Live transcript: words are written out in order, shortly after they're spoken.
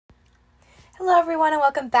Hello everyone and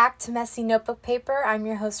welcome back to Messy Notebook Paper. I'm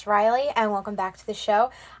your host Riley and welcome back to the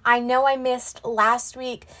show. I know I missed last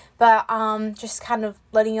week, but just kind of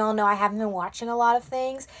letting y'all know I haven't been watching a lot of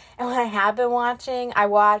things. And when I have been watching, I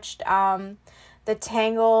watched the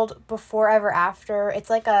Tangled Before Ever After.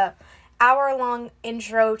 It's like a hour-long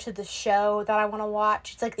intro to the show that I want to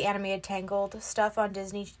watch. It's like the animated Tangled stuff on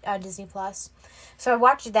Disney Plus. So I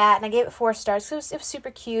watched that and I gave it 4 stars because it was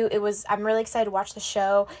super cute. I'm really excited to watch the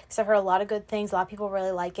show because I've heard a lot of good things. A lot of people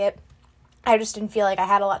really like it. I just didn't feel like I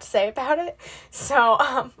had a lot to say about it. So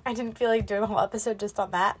I didn't feel like doing a whole episode just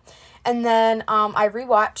on that. And then I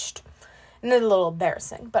rewatched, and it's a little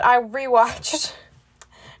embarrassing, but I rewatched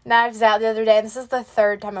Knives Out the other day. And this is the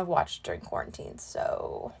 3rd time I've watched during quarantine.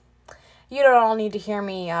 So you don't all need to hear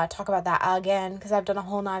me talk about that again because I've done a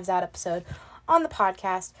whole Knives Out episode on the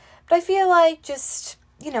podcast. But I feel like just,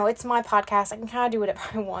 it's my podcast. I can kind of do whatever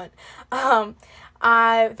I want.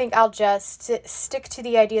 I think I'll just stick to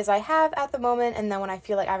the ideas I have at the moment. And then when I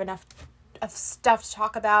feel like I have enough of stuff to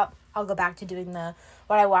talk about, I'll go back to doing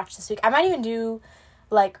what I watched this week. I might even do,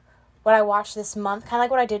 what I watched this month. Kind of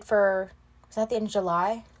like what I did was that the end of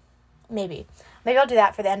July? Maybe I'll do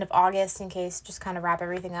that for the end of August in case, just kind of wrap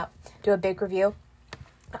everything up. Do a big review.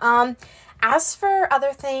 As for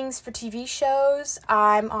other things for TV shows,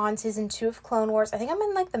 I'm on season 2 of Clone Wars. I think I'm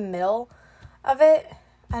in the middle of it.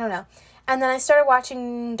 I don't know. And then I started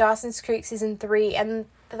watching Dawson's Creek season 3. And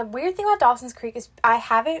the weird thing about Dawson's Creek is I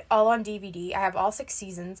have it all on DVD. I have all 6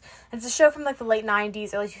 seasons. And it's a show from the late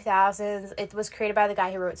 90s, early 2000s. It was created by the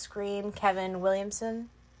guy who wrote Scream, Kevin Williamson.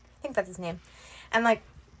 I think that's his name. And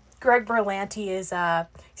Greg Berlanti is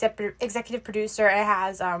executive producer. It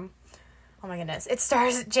has oh my goodness. It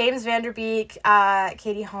stars James Van Der Beek,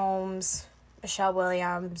 Katie Holmes, Michelle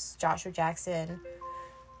Williams, Joshua Jackson.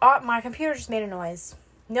 Oh, my computer just made a noise.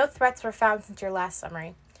 No threats were found since your last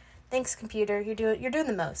summary. Thanks, computer. You're doing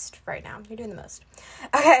the most right now. You're doing the most.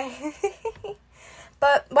 Okay.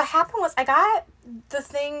 But what happened was I got the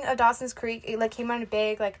thing of Dawson's Creek. It came on a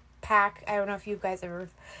big pack. I don't know if you guys ever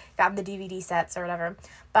gotten the DVD sets or whatever.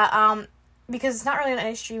 But because it's not really on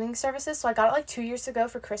any streaming services, so I got it 2 years ago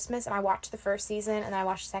for Christmas, and I watched the first season, and then I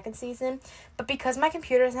watched the second season. But because my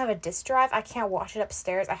computer doesn't have a disc drive, I can't watch it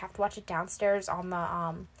upstairs. I have to watch it downstairs on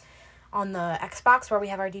the Xbox where we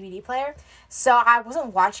have our DVD player. So I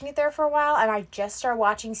wasn't watching it there for a while, and I just started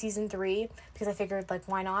watching season 3 because I figured,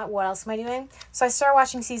 why not? What else am I doing? So I started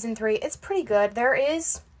watching season 3. It's pretty good.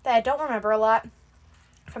 I don't remember a lot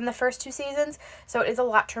from the first 2 seasons, so it is a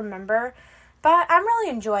lot to remember. But I'm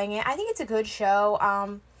really enjoying it. I think it's a good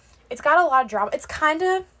show. It's got a lot of drama. It's kind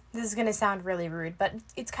of, this is going to sound really rude, but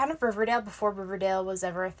it's kind of Riverdale before Riverdale was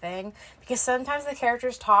ever a thing. Because sometimes the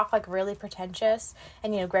characters talk really pretentious.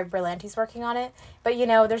 And, Greg Berlanti's working on it. But,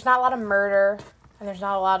 there's not a lot of murder. And there's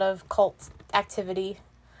not a lot of cult activity.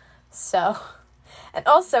 So. And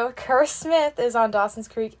also, Kerr Smith is on Dawson's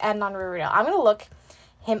Creek and on Riverdale. I'm going to look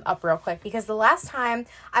him up real quick because the last time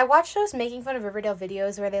I watched those making fun of Riverdale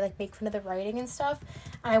videos where they make fun of the writing and stuff,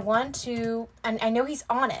 and I want to, and I know he's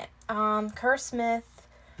on it, Kerr Smith,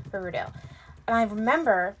 Riverdale, and I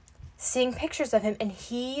remember seeing pictures of him and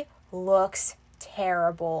he looks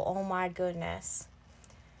terrible. Oh my goodness.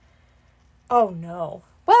 Oh no.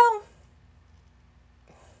 Well,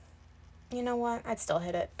 you know what? I'd still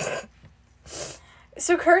hit it.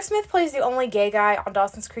 So Kerr Smith plays the only gay guy on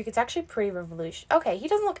Dawson's Creek. It's actually pretty revolutionary. Okay, he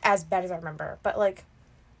doesn't look as bad as I remember, but he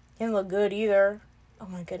doesn't look good either. Oh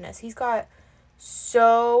my goodness, he's got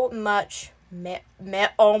so much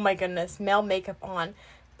oh my goodness, male makeup on,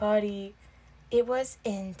 buddy. It was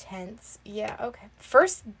intense. Yeah, okay.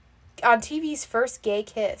 First on TV's first gay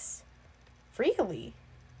kiss. Really?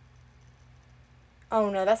 Oh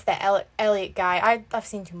no, that's the Elliot guy. I've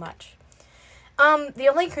seen too much. The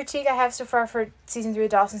only critique I have so far for season 3 of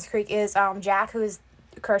Dawson's Creek is, Jack, who is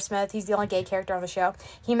Kerr Smith. He's the only gay character on the show.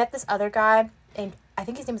 He met this other guy, and I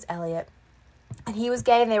think his name was Elliot. And he was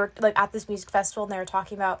gay, and they were, at this music festival, and they were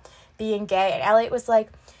talking about being gay. And Elliot was like,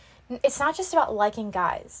 it's not just about liking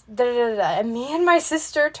guys. Da-da-da-da. And me and my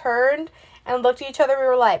sister turned and looked at each other. We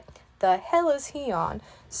were like, the hell is he on?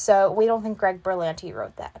 So we don't think Greg Berlanti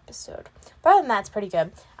wrote that episode. But other than that, it's pretty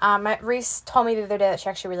good. Reese told me the other day that she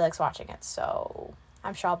actually really likes watching it. So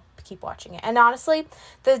I'm sure I'll keep watching it. And honestly,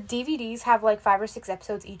 the DVDs have 5 or 6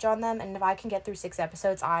 episodes each on them. And if I can get through 6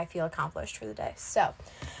 episodes, I feel accomplished for the day. So.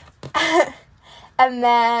 And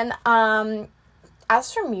then,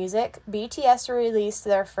 as for music, BTS released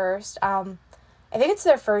their first I think it's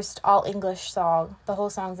their first all-English song. The whole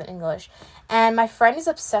song's in English. And my friend is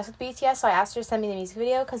obsessed with BTS, so I asked her to send me the music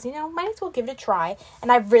video because, might as well give it a try.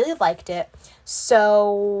 And I really liked it.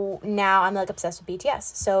 So now I'm, obsessed with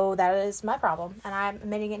BTS. So that is my problem. And I'm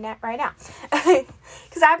admitting it right now.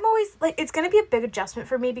 Because I'm always, it's going to be a big adjustment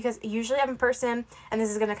for me because usually I'm a person, and this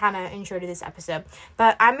is going to kind of intro to this episode,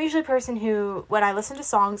 but I'm usually a person who, when I listen to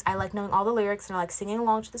songs, I like knowing all the lyrics and I like singing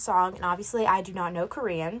along to the song. And obviously I do not know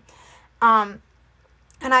Korean.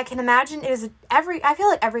 And I can imagine I feel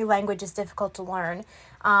like every language is difficult to learn,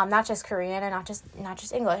 not just Korean and not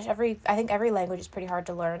just English. I think every language is pretty hard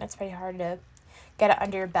to learn. It's pretty hard to get it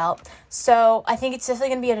under your belt. So I think it's definitely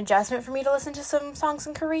going to be an adjustment for me to listen to some songs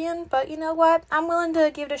in Korean, but you know what? I'm willing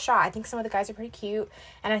to give it a shot. I think some of the guys are pretty cute,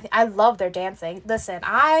 and I love their dancing. Listen,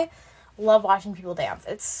 I love watching people dance.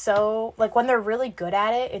 It's so, when they're really good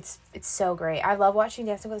at it, it's so great. I love watching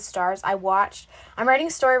Dancing with the Stars. I'm writing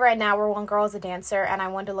a story right now where one girl is a dancer, and I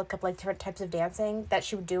wanted to look up different types of dancing that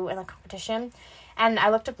she would do in the competition, and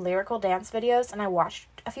I looked up lyrical dance videos, and I watched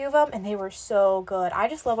a few of them, and they were so good. I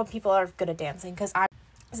just love when people are good at dancing, so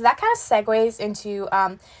that kind of segues into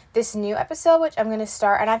this new episode, which I'm going to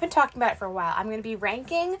start, and I've been talking about it for a while. I'm going to be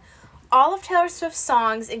ranking all of Taylor Swift's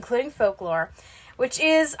songs, including Folklore, which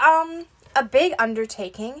is a big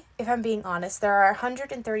undertaking, if I'm being honest. There are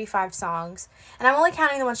 135 songs, and I'm only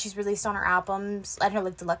counting the ones she's released on her albums, and her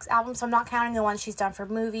deluxe albums, so I'm not counting the ones she's done for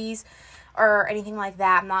movies or anything like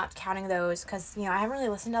that. I'm not counting those because, I haven't really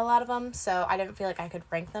listened to a lot of them, so I didn't feel like I could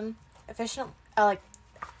rank them efficiently. I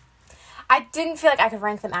didn't feel like I could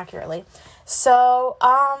rank them accurately. So,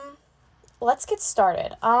 let's get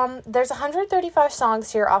started. There's 135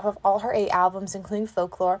 songs here off of all her 8 albums, including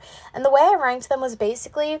Folklore. And the way I ranked them was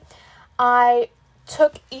basically, I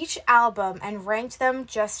took each album and ranked them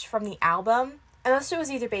just from the album. Unless it was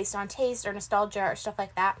either based on taste or nostalgia or stuff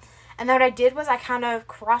like that. And then what I did was I kind of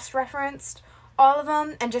cross-referenced all of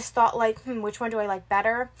them and just thought, which one do I like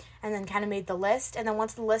better? And then kind of made the list. And then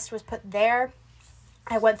once the list was put there,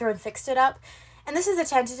 I went through and fixed it up. And this is a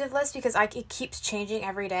tentative list because it keeps changing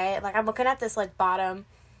every day. I'm looking at this, bottom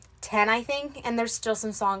 10, I think, and there's still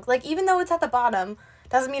some songs. Even though it's at the bottom,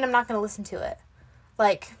 doesn't mean I'm not going to listen to it.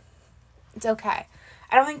 It's okay.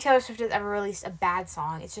 I don't think Taylor Swift has ever released a bad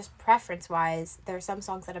song. It's just preference-wise, there are some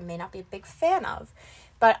songs that I may not be a big fan of.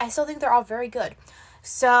 But I still think they're all very good.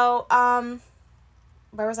 So,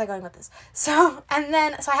 where was I going with this? So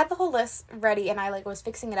I had the whole list ready, and I was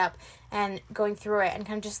fixing it up and going through it and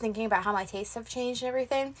kind of just thinking about how my tastes have changed and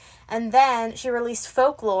everything. And then she released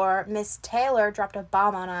Folklore. Miss Taylor dropped a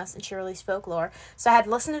bomb on us, and she released Folklore. So I had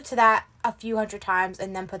listened to that a few hundred times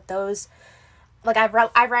and then put those, I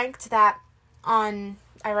ranked the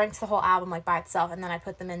whole album by itself, and then I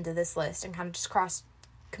put them into this list and kind of just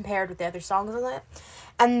compared with the other songs on it.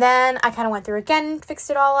 And then I kind of went through again, fixed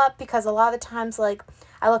it all up, because a lot of the times,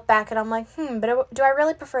 I look back and I'm but do I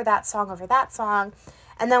really prefer that song over that song?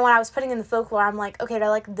 And then when I was putting in the Folklore, I'm okay, do I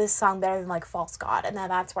like this song better than, False God? And then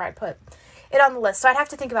that's where I put it on the list. So I'd have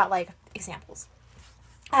to think about, examples.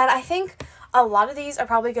 And I think a lot of these are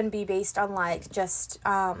probably going to be based on, just,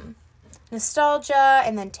 nostalgia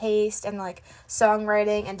and then taste and,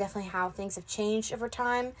 songwriting and definitely how things have changed over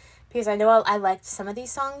time. Because I know I liked some of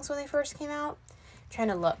these songs when they first came out. I'm trying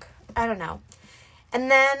to look. I don't know. And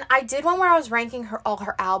then I did one where I was ranking all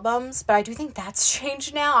her albums, but I do think that's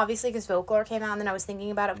changed now, obviously, because Folklore came out, and then I was thinking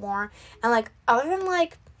about it more. And, other than,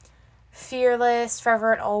 Fearless,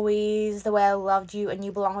 Forever and Always, The Way I Loved You, and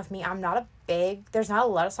You Belong With Me, there's not a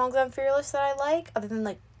lot of songs on Fearless that I like, other than,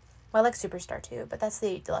 I like Superstar, too, but that's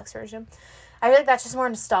the deluxe version. I feel like that's just more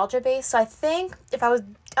nostalgia-based, so I think if I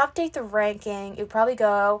would update the ranking, it would probably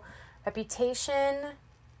go Reputation,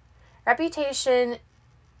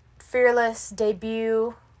 Fearless,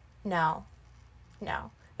 Debut, no.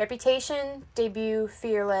 Reputation, Debut,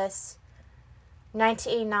 Fearless,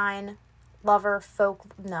 1989, Lover,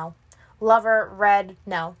 Lover, Red,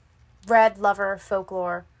 no. Red, Lover,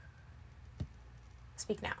 Folklore,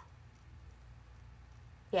 Speak Now.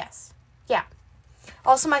 Yes. Yeah.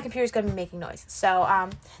 Also, my computer's going to be making noise, so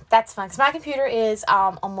that's fun, because my computer is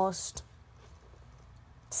almost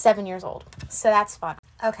 7 years old, so that's fun.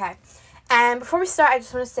 Okay. And before we start, I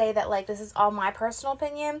just want to say that, this is all my personal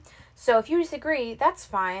opinion. So if you disagree, that's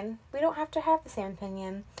fine. We don't have to have the same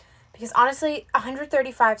opinion. Because honestly,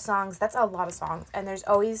 135 songs, that's a lot of songs. And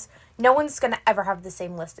no one's going to ever have the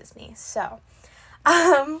same list as me. So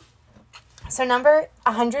So number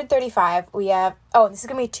 135, we have, this is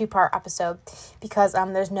going to be a two-part episode because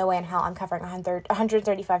there's no way in hell I'm covering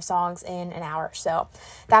 135 songs in an hour, so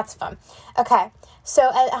that's fun. Okay, so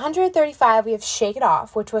at 135, we have Shake It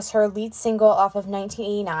Off, which was her lead single off of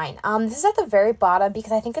 1989. This is at the very bottom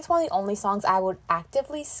because I think it's one of the only songs I would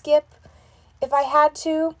actively skip if I had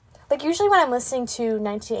to. Like, usually when I'm listening to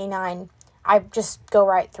 1989, I just go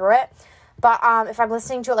right through it. But if I'm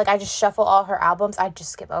listening to it, like, I just shuffle all her albums, I just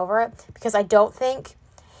skip over it. Because I don't think...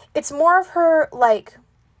 It's more of her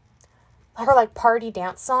party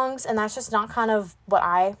dance songs. And that's just not kind of what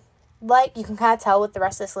I like. You can kind of tell with the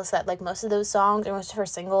rest of this list that, like, most of those songs and most of her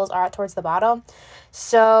singles are towards the bottom.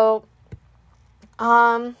 So,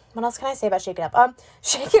 what else can I say about Shake It Up?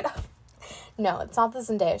 Shake It Up. No, it's not the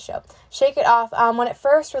Zendaya show. Shake It Off, when it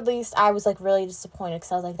first released, I was, like, really disappointed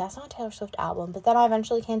because I was like, that's not a Taylor Swift album. But then I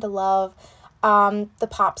eventually came to love the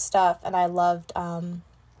pop stuff, and I loved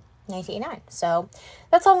 1989. So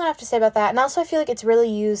that's all I'm going to have to say about that. And also I feel like it's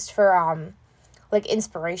really used for, like,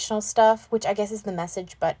 inspirational stuff, which I guess is the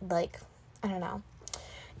message, but, like, I don't know.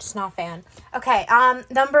 Just not a fan. Okay,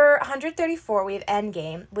 number 134, we have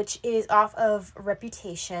Endgame, which is off of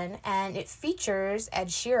Reputation, and it features Ed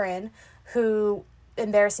Sheeran, who,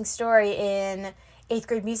 embarrassing story, in 8th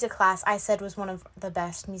grade music class, I said was one of the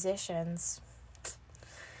best musicians.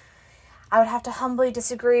 I would have to humbly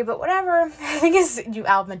disagree, but whatever. I think his new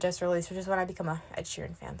album had just released, which is when I become a Ed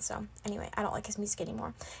Sheeran fan. So anyway, I don't like his music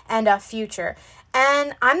anymore. And Future.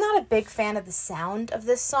 And I'm not a big fan of the sound of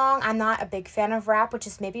this song. I'm not a big fan of rap, which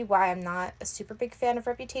is maybe why I'm not a super big fan of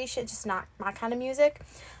Reputation. It's just not my kind of music.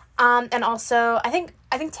 And also, I think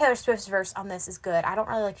Taylor Swift's verse on this is good. I don't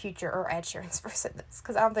really like Future or Ed Sheeran's verse in this,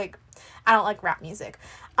 because I don't like rap music.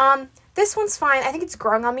 This one's fine. I think it's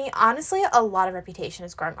growing on me. Honestly, a lot of Reputation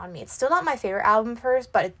is growing on me. It's still not my favorite album of hers,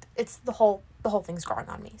 but it's the whole thing's growing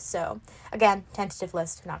on me. So, again, tentative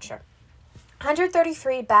list, not sure.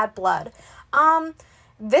 133, Bad Blood.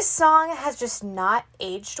 This song has just not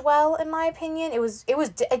aged well, in my opinion.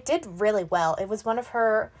 It did really well. It was one of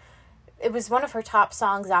her top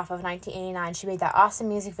songs off of 1989. She made that awesome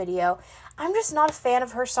music video. I'm just not a fan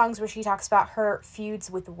of her songs where she talks about her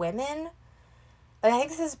feuds with women. Like, I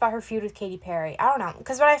think this is about her feud with Katy Perry. I don't know.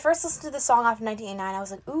 Because when I first listened to the song off of 1989, I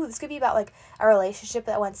was like, ooh, this could be about, like, a relationship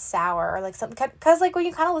that went sour. Or, like, something. Because, like, when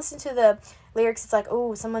you kind of listen to the lyrics, it's like,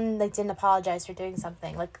 ooh, someone, like, didn't apologize for doing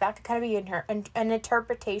something. Like, that could kind of be an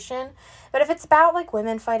interpretation. But if it's about, like,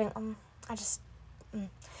 women fighting, it's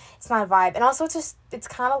not a vibe. And also, it's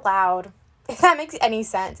kind of loud. If that makes any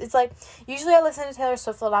sense. It's like, usually I listen to Taylor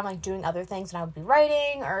Swift while I'm, like, doing other things, and I would be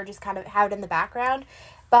writing or just kind of have it in the background.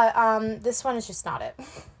 But this one is just not it.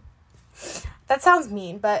 That sounds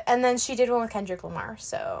mean, and then she did one with Kendrick Lamar,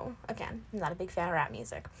 so, again, I'm not a big fan of rap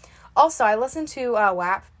music. Also, I listened to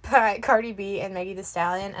WAP by Cardi B and Megan Thee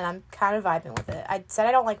Stallion, and I'm kind of vibing with it. I said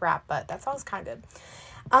I don't like rap, but that sounds kind of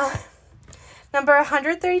good. Number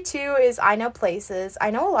 132 is I Know Places.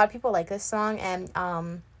 I know a lot of people like this song, and,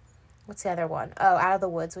 what's the other one? Oh, Out of the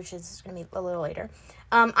Woods, which is going to be a little later.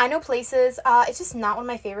 I Know Places, it's just not one of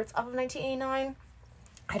my favorites off of 1989.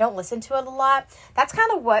 I don't listen to it a lot. That's kind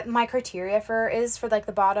of what my criteria for like,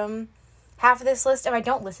 the bottom half of this list. If I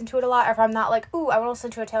don't listen to it a lot, or if I'm not like, ooh, I want to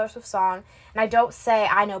listen to a Taylor Swift song, and I don't say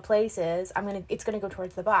I Know Places, it's gonna go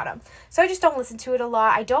towards the bottom. So I just don't listen to it a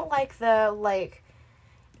lot. I don't like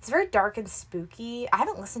it's very dark and spooky. I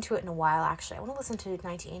haven't listened to it in a while, actually. I want to listen to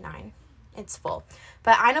 1989. It's full.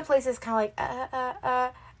 But I Know Places kind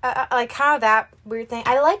of like kind of that weird thing.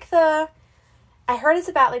 I heard it's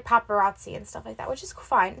about, like, paparazzi and stuff like that, which is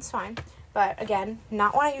fine. It's fine. But, again,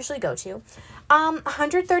 not one I usually go to.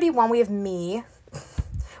 131, we have Me,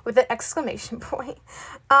 with an exclamation point.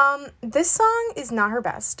 This song is not her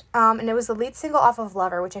best. And it was the lead single off of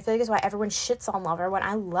Lover, which I feel like is why everyone shits on Lover, when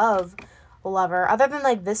I love Lover. Other than,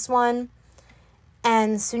 like, this one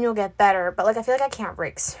and Soon You'll Get Better. But, like, I feel like I can't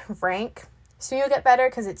rank Soon You'll Get Better,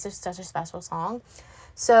 because it's just such a special song.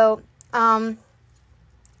 So,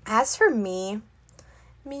 as for Me,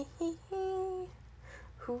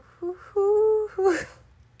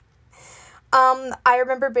 I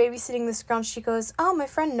remember babysitting this girl, and she goes, oh, my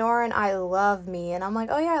friend Nora and I love Me. And I'm like,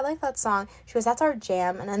 oh, yeah, I like that song. She goes, that's our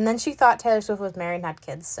jam. And then she thought Taylor Swift was married and had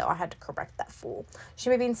kids, so I had to correct that fool. She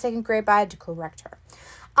may be in second grade, but I had to correct her.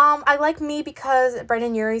 I like Me because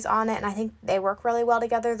Brendan Urie's on it, and I think they work really well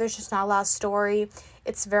together. There's just not a lot of story.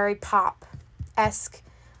 It's very pop-esque.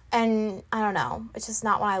 And I don't know, it's just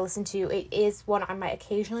not one I listen to. It is one I might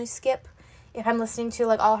occasionally skip if I'm listening to,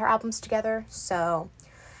 like, all her albums together. So,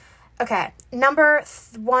 okay. Number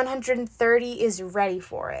 130 is Ready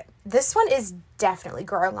for It. this one is definitely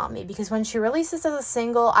growing on me because when she released this as a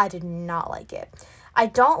single, I did not like it. I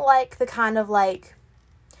don't like the kind of like,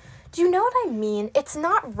 do you know what I mean? It's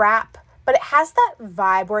not rap, but it has that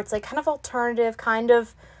vibe where it's like kind of alternative, kind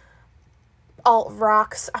of alt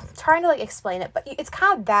rocks. I'm trying to like explain it, but it's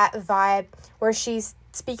kind of that vibe where she's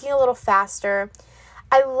speaking a little faster.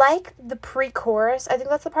 I like the pre-chorus. I think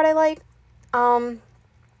that's the part I like. And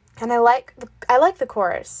I like the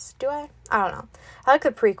chorus. Do I? I don't know. I like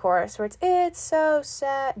the pre-chorus where it's so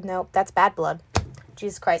sad. Nope, that's Bad Blood.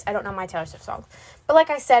 Jesus Christ, I don't know my Taylor Swift songs. But like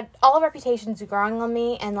I said, all of Reputation's growing on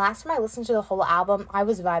me, and last time I listened to the whole album, I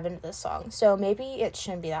was vibing to this song. So maybe it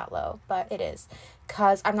shouldn't be that low, but it is.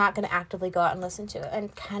 Because I'm not going to actively go out and listen to it, and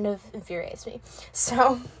it kind of infuriates me.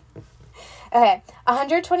 So, okay,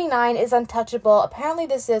 129 is Untouchable. Apparently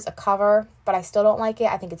this is a cover, but I still don't like it.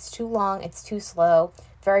 I think it's too long, it's too slow,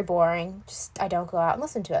 very boring. Just, I don't go out and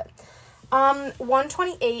listen to it.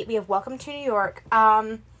 128, we have Welcome to New York.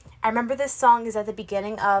 I remember this song is at the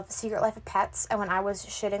beginning of Secret Life of Pets, and when I was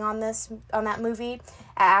shitting on that movie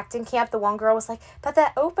at acting camp, the one girl was like, but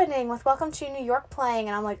that opening with Welcome to New York playing,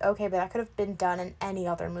 and I'm like, okay, but that could have been done in any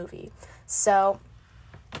other movie. So,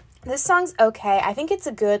 this song's okay. I think it's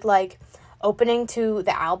a good, like, opening to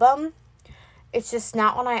the album. It's just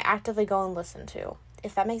not one I actively go and listen to,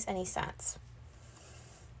 if that makes any sense.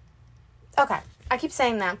 Okay, I keep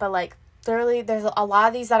saying that, but, like, literally, there's a lot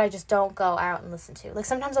of these that I just don't go out and listen to. Like,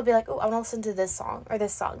 sometimes I'll be like, ooh, I want to listen to this song or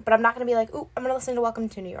this song. But I'm not going to be like, ooh, I'm going to listen to Welcome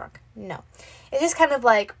to New York. No. It's just kind of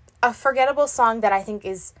like a forgettable song that I think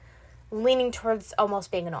is leaning towards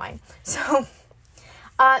almost being annoying. So,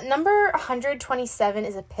 number 127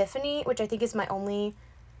 is Epiphany, which I think is my only,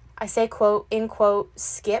 I say quote, in quote,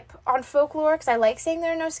 skip on Folklore. Because I like saying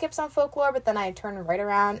there are no skips on Folklore, but then I turn right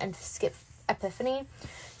around and skip Epiphany.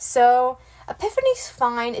 So, Epiphany's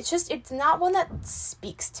fine. It's not one that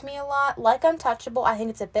speaks to me a lot. Like Untouchable, I think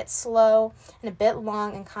it's a bit slow and a bit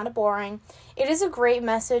long and kind of boring. It is a great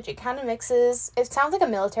message. It kind of mixes, it sounds like a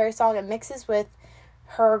military song. It mixes with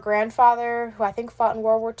her grandfather, who I think fought in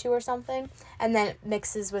World War II or something, and then it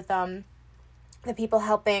mixes with the people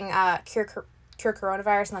helping cure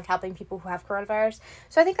coronavirus and like helping people who have coronavirus.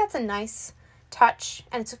 So I think that's a nice touch,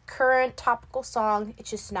 and it's a current topical song. It's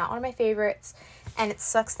just not one of my favorites, and it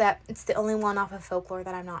sucks that it's the only one off of Folklore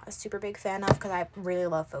that I'm not a super big fan of, because I really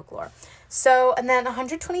love Folklore. So, and then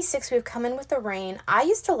 126, we have Come In With the Rain. I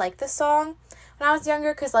used to like this song when I was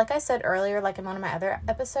younger, because like I said earlier, like in one of my other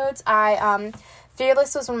episodes,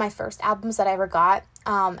 Fearless was one of my first albums that I ever got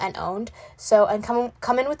and owned. So, and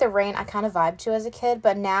Come In With the Rain, I kind of vibed to as a kid,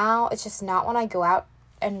 but now it's just not one I go out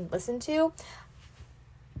and listen to.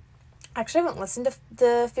 Actually, I haven't listened to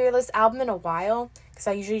the Fearless album in a while, because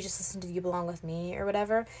I usually just listen to You Belong With Me or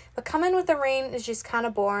whatever. But Come In With the Rain is just kind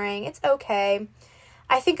of boring. It's okay.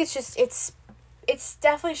 I think it's just, it's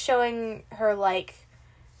definitely showing her, like,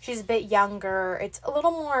 she's a bit younger. It's a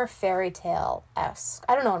little more fairy tale-esque.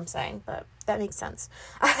 I don't know what I'm saying, but that makes sense.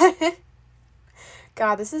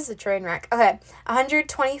 God, this is a train wreck. Okay,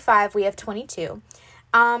 125, we have 22.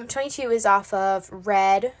 22 is off of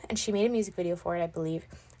Red, and she made a music video for it, I believe.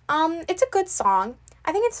 It's a good song.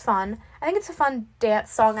 I think it's fun. I think it's a fun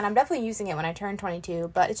dance song, and I'm definitely using it when I turn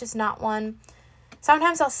 22, but it's just not one.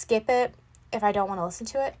 Sometimes I'll skip it if I don't want to listen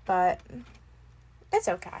to it, but it's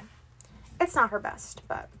okay. It's not her best,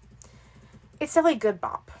 but it's definitely a good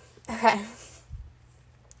bop. Okay.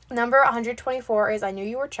 Number 124 is I Knew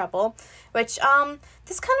You Were Trouble, which,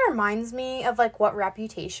 this kind of reminds me of, like, what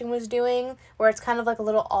Reputation was doing, where it's kind of like a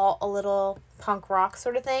little punk rock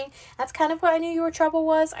sort of thing. That's kind of what I Knew You Were Trouble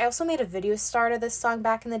was. I also made a video start of this song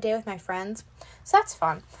back in the day with my friends, so that's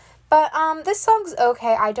fun. But, this song's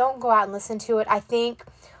okay. I don't go out and listen to it. I think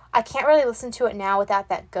I can't really listen to it now without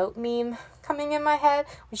that goat meme coming in my head,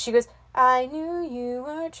 when she goes, I knew you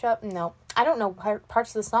were trouble. No, I don't know parts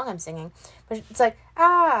of the song I'm singing, but it's like,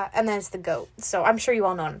 and then it's the goat. So I'm sure you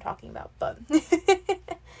all know what I'm talking about, but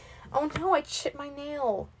oh no, I chipped my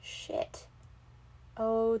nail. Shit.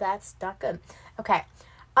 Oh, that's not good. Okay.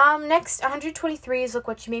 Next, 123 is Look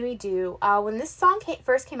What You Made Me Do. When this song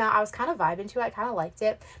first came out, I was kind of vibing to it. I kind of liked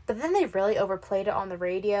it, but then they really overplayed it on the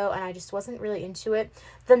radio, and I just wasn't really into it.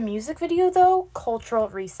 The music video, though, cultural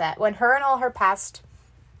reset. When her and all her past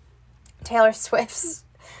Taylor Swifts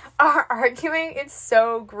are arguing, it's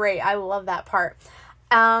so great. I love that part.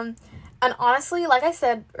 And honestly, like I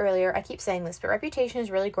said earlier, I keep saying this, but Reputation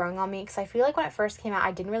is really growing on me, because I feel like when it first came out,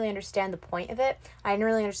 I didn't really understand the point of it. I didn't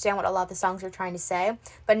really understand what a lot of the songs were trying to say.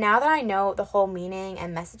 But now that I know the whole meaning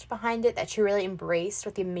and message behind it, that she really embraced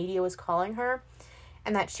what the media was calling her,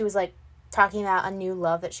 and that she was, like, talking about a new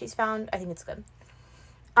love that she's found, I think it's good.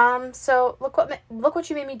 So look what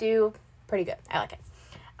you made me do. Pretty good. I like it.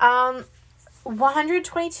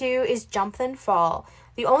 122 is Jump Then Fall.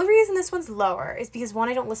 The only reason this one's lower is because, one,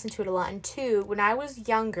 I don't listen to it a lot, and two, when I was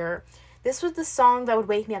younger, this was the song that would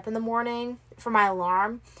wake me up in the morning for my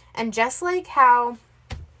alarm. And just like how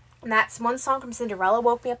that's one song from Cinderella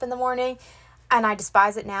woke me up in the morning, and I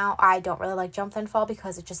despise it now, I don't really like Jump Then Fall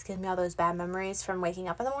because it just gives me all those bad memories from waking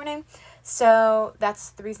up in the morning. So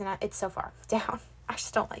that's the reason it's so far down. I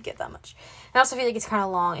just don't like it that much. And I also feel like it's kind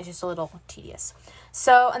of long. It's just a little tedious.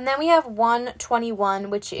 So, and then we have 121,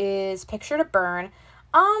 which is Picture to Burn.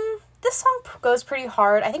 This song goes pretty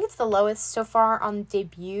hard. I think it's the lowest so far on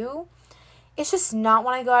debut. It's just not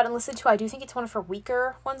one I go out and listen to. I do think it's one of her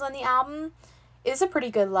weaker ones on the album. It is a pretty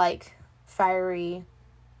good, like, fiery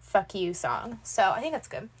fuck you song. So I think that's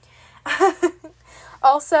good.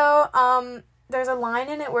 Also, there's a line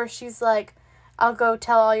in it where she's like, I'll go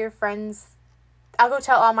tell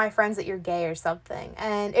all my friends that you're gay or something.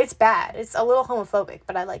 And it's bad. It's a little homophobic,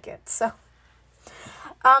 but I like it. So,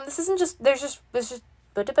 this is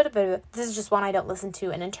just one I don't listen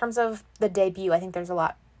to. And in terms of the debut, I think there's a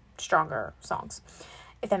lot stronger songs,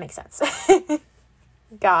 if that makes sense.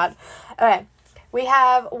 God. Okay. We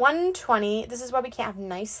have 120. This is Why We Can't Have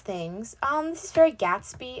Nice Things. This is very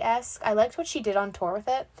Gatsby-esque. I liked what she did on tour with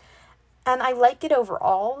it. And I like it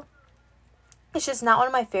overall. It's just not one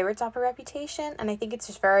of my favorites off her Reputation, and I think it's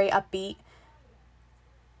just very upbeat.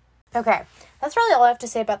 Okay, that's really all I have to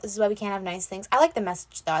say about This Is Why We Can't Have Nice Things. I like the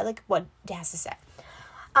message, though. I like what it has to say.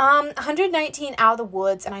 119, Out of the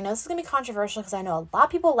Woods, and I know this is going to be controversial because I know a lot of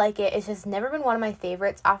people like it. It's just never been one of my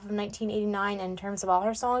favorites off of 1989, and in terms of all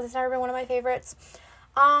her songs, it's never been one of my favorites.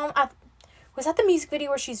 Was that the music video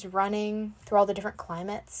where she's running through all the different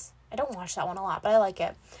climates? I don't watch that one a lot, but I like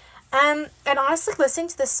it. And honestly, listening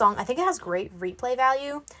to this song, I think it has great replay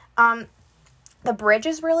value. The bridge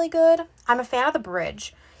is really good. I'm a fan of the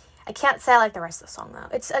bridge. I can't say I like the rest of the song, though.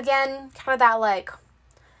 It's, again, kind of that, like,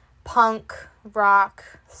 punk, rock,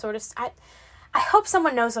 sort of... I hope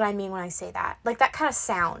someone knows what I mean when I say that. Like, that kind of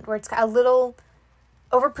sound, where it's a little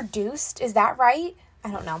overproduced. Is that right?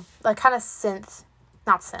 I don't know. Like, kind of synth.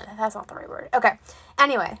 Not synth. That's not the right word. Okay.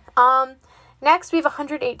 Anyway, next, we have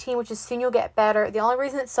 118, which is Soon You'll Get Better. The only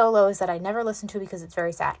reason it's so low is that I never listen to it because it's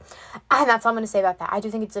very sad. And that's all I'm going to say about that. I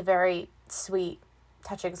do think it's a very sweet,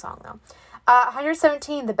 touching song, though.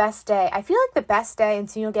 117, The Best Day. I feel like The Best Day and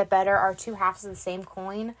Soon You'll Get Better are two halves of the same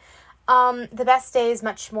coin. The Best Day is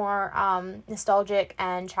much more nostalgic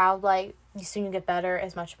and childlike. Soon You'll Get Better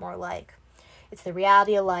is much more like, it's the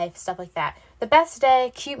reality of life, stuff like that. The Best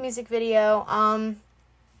Day, cute music video.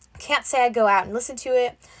 Can't say I'd go out and listen to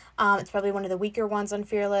it. It's probably one of the weaker ones on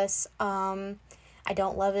Fearless. I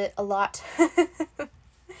don't love it a lot.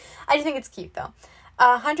 I do think it's cute, though.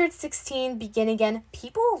 116, Begin Again.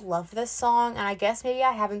 People love this song, and I guess maybe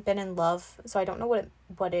I haven't been in love, so I don't know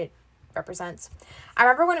what it represents. I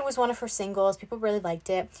remember when it was one of her singles, people really liked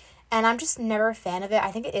it, and I'm just never a fan of it. I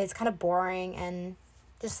think it is kind of boring, and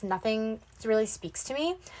just nothing really speaks to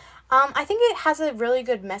me. I think it has a really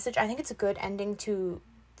good message. I think it's a good ending to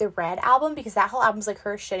the Red album, because that whole album's like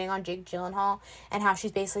her shitting on Jake Gyllenhaal, and how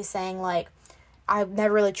she's basically saying, like, I've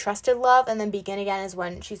never really trusted love, and then Begin Again is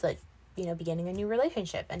when she's like, you know, beginning a new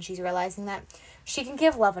relationship, and she's realizing that she can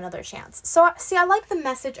give love another chance. So, see, I like the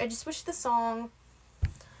message. I just wish the song,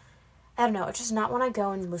 I don't know, it's just not one I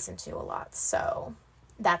go and listen to a lot. So,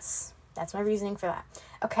 that's my reasoning for that.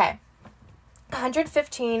 Okay.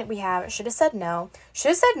 115, we have Shoulda Said No.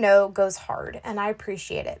 Shoulda Said No goes hard, and I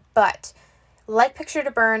appreciate it. But, like Picture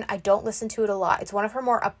to Burn, I don't listen to it a lot. It's one of her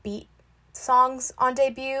more upbeat songs on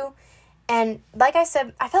debut. And like I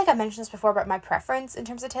said, I feel like I mentioned this before, but my preference in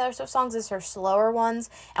terms of Taylor Swift songs is her slower ones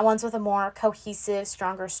and ones with a more cohesive,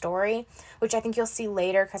 stronger story, which I think you'll see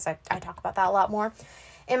later because I talk about that a lot more.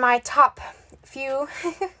 In my top few,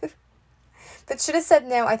 but Shoulda Said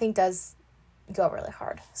No, I think does go really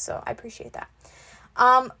hard. So I appreciate that.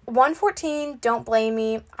 114, Don't Blame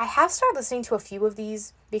Me. I have started listening to a few of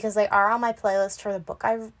these because they are on my playlist for the book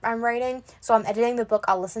I'm writing. So I'm editing the book.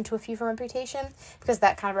 I'll listen to a few from Reputation because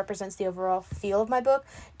that kind of represents the overall feel of my book.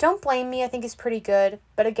 Don't Blame Me, I think, is pretty good.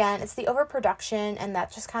 But again, it's the overproduction and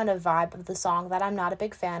that just kind of vibe of the song that I'm not a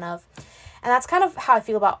big fan of. And that's kind of how I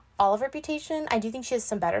feel about all of Reputation. I do think she has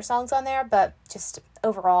some better songs on there, but just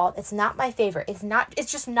overall, it's not my favorite.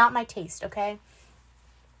 It's just not my taste, okay?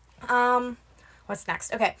 What's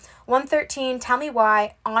next? Okay, 113, Tell Me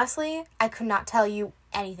Why. Honestly, I could not tell you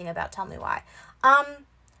anything about Tell Me Why.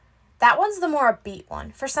 That one's the more upbeat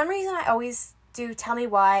one. For some reason, I always do Tell Me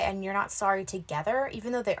Why and You're Not Sorry together,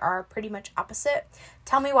 even though they are pretty much opposite.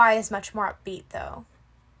 Tell Me Why is much more upbeat, though.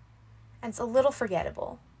 and it's a little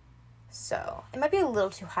forgettable. So, it might be a little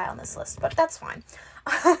too high on this list, but that's fine.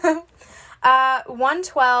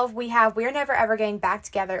 112, we have We're Never Ever Getting Back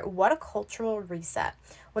Together. What a cultural reset.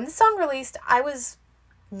 When this song released, I was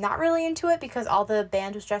not really into it because all the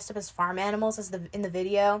band was dressed up as farm animals in the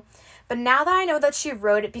video. But now that I know that she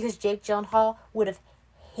wrote it because Jake Gyllenhaal would have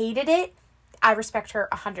hated it, I respect her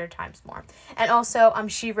 100 times more. And also,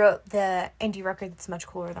 she wrote the indie record that's much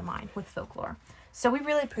cooler than mine with Folklore. So we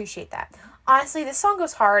really appreciate that. Honestly, this song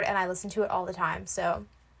goes hard and I listen to it all the time. So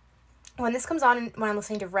when this comes on and when I'm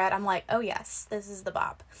listening to Red, I'm like, oh yes, this is the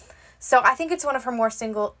bop. So I think it's one of her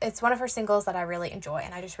singles that I really enjoy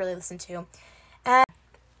and I just really listen to. And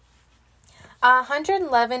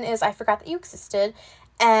 111 is I Forgot That You Existed.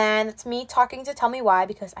 And it's me talking to Tell Me Why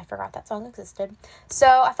because I forgot that song existed. So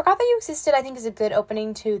I Forgot That You Existed, I think, is a good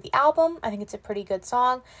opening to the album. I think it's a pretty good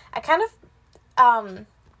song. I kind of,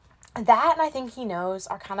 that and I Think He Knows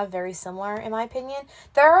are kind of very similar in my opinion.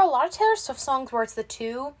 There are a lot of Taylor Swift songs where it's the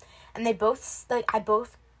two, and they both, I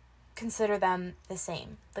both consider them the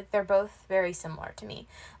same. They're both very similar to me.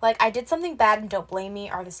 I Did Something Bad and Don't Blame Me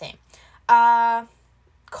are the same.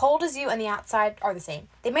 Cold as You and The Outside are the same.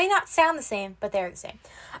 They may not sound the same, but they're the same.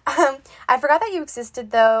 I Forgot That You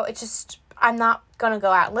Existed, though. I'm not gonna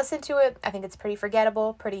go out and listen to it. I think it's pretty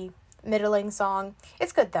forgettable, pretty middling song.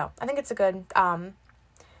 It's good, though. I think it's a good, a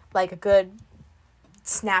good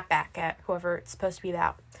snapback at whoever it's supposed to be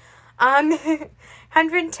about.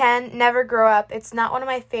 110, Never Grow Up. It's not one of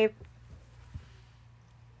my favorite.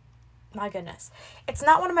 My goodness. It's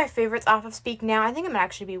not one of my favorites off of Speak Now. I think it might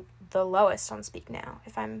actually be the lowest on Speak Now,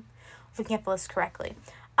 if I'm looking at the list correctly.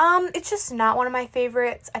 It's just not one of my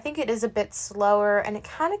favorites. I think it is a bit slower, and it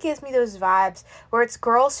kind of gives me those vibes where it's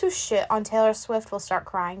girls who shit on Taylor Swift will start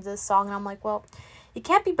crying to this song, and I'm like, well, you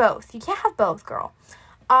can't be both. You can't have both, girl.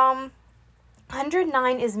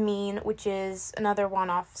 109 is Mean, which is another one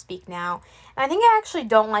off Speak Now. And I think I actually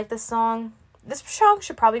don't like this song. This song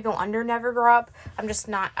should probably go under Never Grow Up. I'm just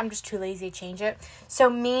too lazy to change it. So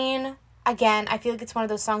Mean, again, I feel like it's one of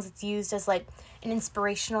those songs that's used as an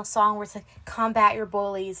inspirational song where it's combat your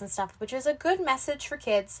bullies and stuff, which is a good message for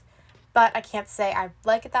kids, but I can't say I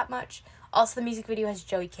like it that much. Also, the music video has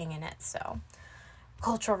Joey King in it, so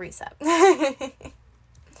cultural reset.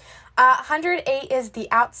 108 is The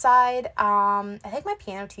Outside. I think my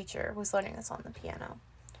piano teacher was learning this on the piano.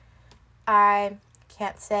 I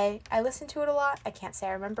can't say I listen to it a lot. I can't say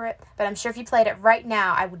I remember it, but I'm sure if you played it right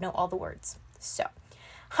now, I would know all the words. So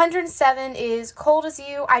 107 is Cold as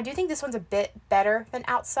You. I do think this one's a bit better than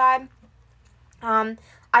Outside. I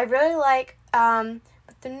really like the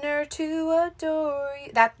nerve to adore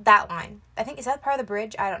you. That line. I think, is that part of the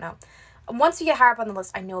bridge? I don't know. Once we get higher up on the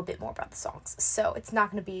list, I know a bit more about the songs, so it's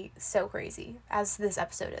not going to be so crazy as this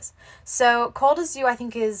episode is. So Cold as You, I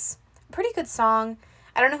think, is a pretty good song.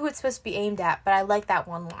 I don't know who it's supposed to be aimed at, but I like that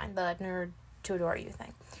one line, the nerd to adore you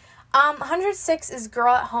thing. 106 is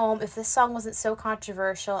Girl at Home. If this song wasn't so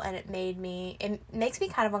controversial and it makes me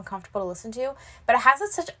kind of uncomfortable to listen to, but it has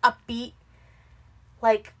such upbeat,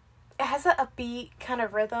 it has an upbeat kind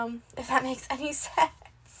of rhythm, if that makes any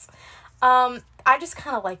sense. I just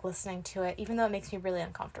kind of like listening to it, even though it makes me really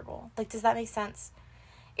uncomfortable. Does that make sense?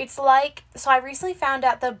 It's so I recently found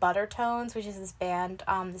out the Buttertones, which is this band,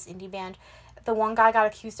 this indie band, the one guy got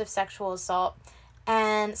accused of sexual assault,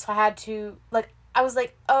 and so I had to, I was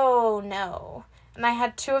like, oh no, and I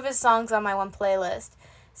had 2 of his songs on my one playlist,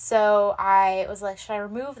 so I was like, should I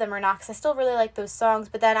remove them or not, because I still really like those songs,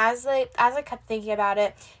 but then as I kept thinking about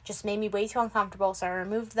it, it just made me way too uncomfortable, so I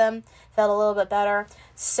removed them, felt a little bit better,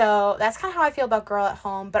 so that's kind of how I feel about Girl at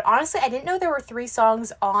Home, but honestly, I didn't know there were 3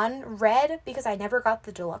 songs on Red, because I never got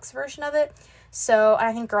the deluxe version of it, so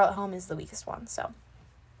I think Girl at Home is the weakest one, so.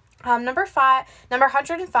 Number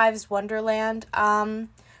 105 is Wonderland.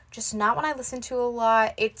 Just not one I listen to a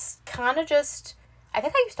lot. It's kind of just, I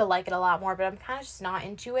think I used to like it a lot more, but I'm kind of just not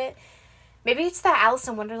into it. Maybe it's that Alice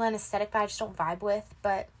in Wonderland aesthetic that I just don't vibe with,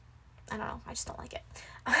 but I don't know. I just don't like it.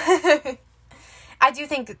 I do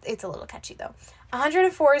think it's a little catchy, though.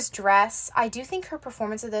 104 is Dress. I do think her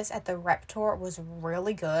performance of this at the Rep Tour was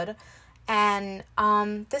really good. And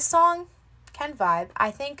this song can vibe.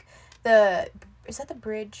 I think is that the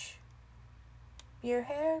bridge? Your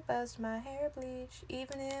hair buzzed, my hair bleach.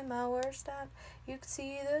 Even in my worst time, you could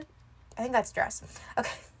see I think that's Dress.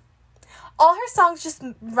 Okay. All her songs just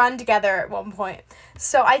run together at one point.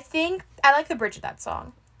 So I think I like the bridge of that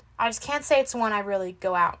song. I just can't say it's one I really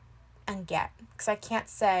go out and get, because I can't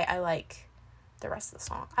say I like the rest of the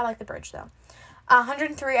song. I like the bridge, though.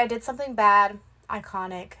 103, I Did Something Bad.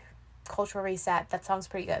 Iconic. Cultural reset. That song's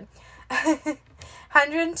pretty good.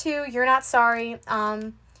 102, You're Not Sorry.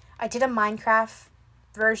 I did a Minecraft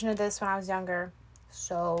version of this when I was younger.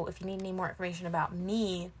 So if you need any more information about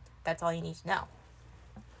me, that's all you need to know.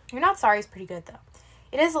 You're Not Sorry is pretty good, though.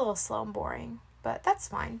 It is a little slow and boring, but that's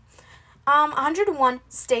fine. 101,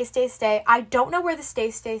 Stay, Stay, Stay. I don't know where the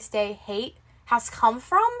Stay, Stay, Stay hate has come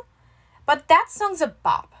from, but that song's a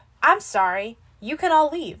bop. I'm sorry. You can all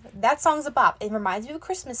leave. That song's a bop. It reminds me of a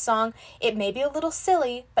Christmas song. It may be a little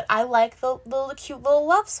silly, but I like the cute little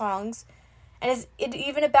love songs. And is it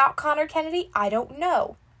even about Connor Kennedy? I don't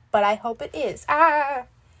know, but I hope it is. I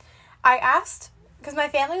asked, because my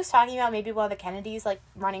family was talking about maybe one of the Kennedys, like,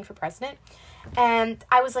 running for president. And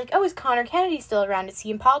I was like, oh, is Connor Kennedy still around? Is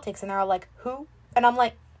he in politics? And they're all like, who? And I'm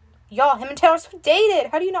like, y'all, him and Taylor Swift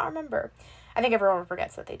dated. How do you not remember? I think everyone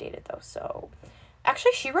forgets that they dated, though, so...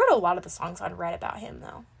 Actually, she wrote a lot of the songs on Red about him,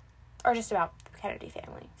 though. Or just about the Kennedy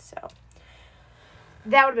family, so...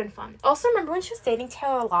 That would have been fun. Also, remember when she was dating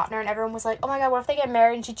Taylor Lautner and everyone was like, oh my god, what if they get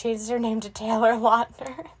married and she changes her name to Taylor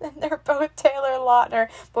Lautner? And they're both Taylor Lautner.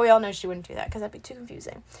 But we all know she wouldn't do that because that'd be too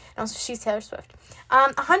confusing. And also, she's Taylor Swift.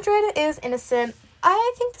 100 is Innocent.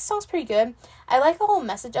 I think this song's pretty good. I like the whole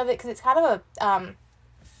message of it because it's kind of a...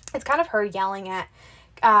 it's kind of her yelling at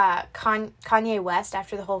Kanye West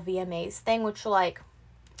after the whole VMAs thing, which, like,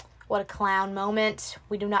 what a clown moment.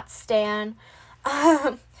 We do not stand.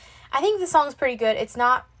 I think the song's pretty good. It's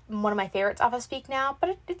not one of my favorites off of Speak Now,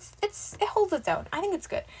 but it holds its own. I think it's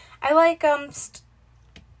good. I like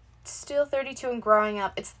Still 32 and Growing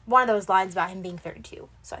Up. It's one of those lines about him being 32.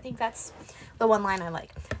 So I think that's the one line I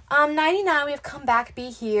like. 99, we have Come Back, Be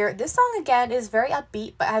Here. This song, again, is very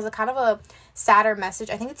upbeat, but has a kind of a sadder message.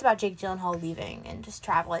 I think it's about Jake Gyllenhaal leaving and just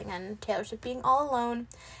traveling and Taylor Swift being all alone.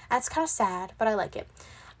 That's kind of sad, but I like it.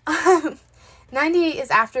 98 is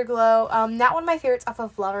Afterglow. Not one of my favorites off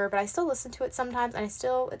of Lover, but I still listen to it sometimes, and I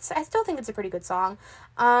still think it's a pretty good song.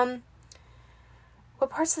 What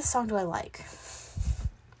parts of the song do I like?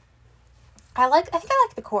 I think I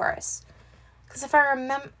like the chorus. Because if I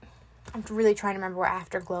remember... I'm really trying to remember where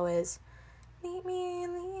Afterglow is. Meet me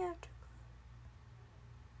in the afterglow.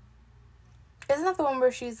 Isn't that the one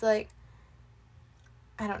where she's like...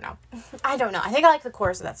 I don't know. I think I like the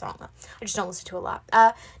chorus of that song, though. I just don't listen to it a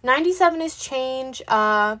lot. 97 is Change.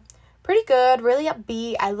 Pretty good. Really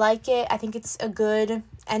upbeat. I like it. I think it's a good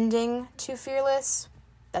ending to Fearless.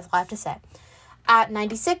 That's all I have to say. At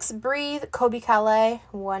 96, Breathe. Kobe Calais.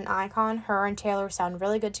 One icon. Her and Taylor sound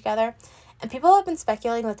really good together. And people have been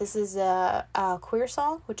speculating that this is a queer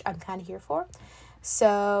song, which I'm kind of here for.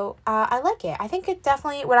 So, I like it. I think it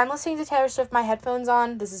definitely... When I'm listening to Taylor Swift, my headphones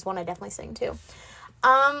on, this is one I definitely sing to.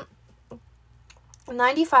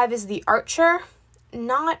 95 is The Archer.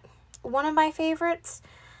 Not one of my favorites.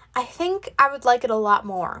 I think I would like it a lot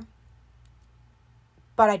more.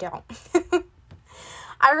 But I don't.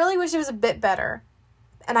 I really wish it was a bit better.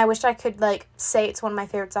 And I wish I could, like, say it's one of my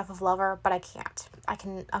favorites off of Lover, but I can't. I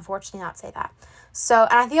can unfortunately not say that. So,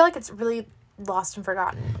 and I feel like it's really lost and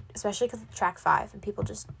forgotten, especially because it's track 5, and people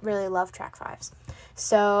just really love track 5s.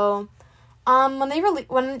 So...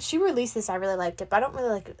 when she released this, I really liked it, but I don't really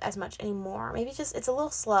like it as much anymore. Maybe just, it's a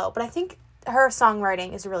little slow, but I think her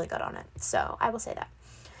songwriting is really good on it, so I will say that.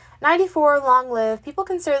 94, Long Live. People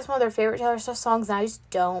consider this one of their favorite Taylor Swift songs, and I just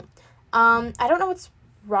don't. I don't know what's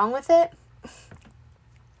wrong with it.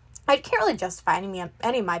 I can't really justify any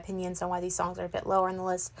of my opinions on why these songs are a bit lower on the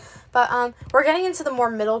list, but, we're getting into the more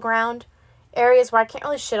middle ground areas where I can't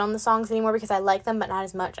really shit on the songs anymore because I like them, but not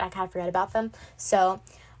as much. I kind of forget about them, so...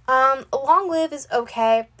 Long Live is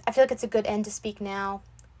okay. I feel like it's a good end to Speak Now,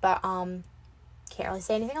 but, can't really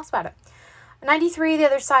say anything else about it. 93, The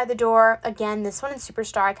Other Side of the Door. Again, this one and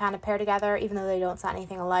Superstar I kind of pair together, even though they don't sound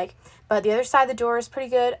anything alike. But The Other Side of the Door is pretty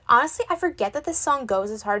good. Honestly, I forget that this song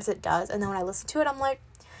goes as hard as it does, and then when I listen to it, I'm like,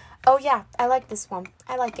 oh yeah, I like this one.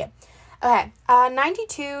 I like it. Okay,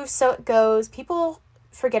 92, So It Goes. People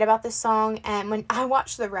forget about this song, and when I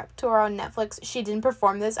watched the Rep Tour on Netflix, she didn't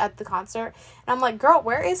perform this at the concert, and I'm like, girl,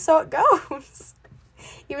 where is So It Goes?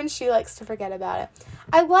 Even she likes to forget about it.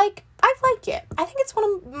 I like it. I think it's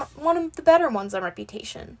one of the better ones on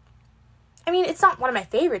Reputation. I mean, it's not one of my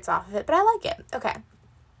favorites off of it, but I like it. Okay.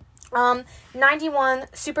 91,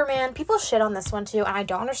 Superman. People shit on this one too, and I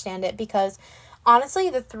don't understand it because honestly,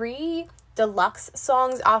 the 3 deluxe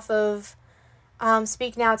songs off of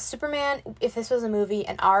Speak Now, it's Superman, If This Was a Movie,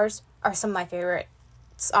 and Ours are some of my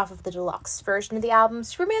favorites off of the deluxe version of the album.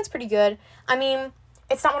 Superman's pretty good. I mean,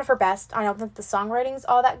 it's not one of her best. I don't think the songwriting's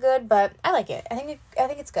all that good, but I like it. I think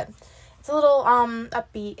it's good. It's a little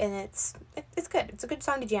upbeat, and it's good. It's a good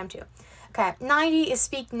song to jam to. Okay, 90 is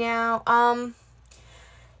Speak Now.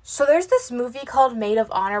 So there's this movie called Maid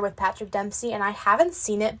of Honor with Patrick Dempsey, and I haven't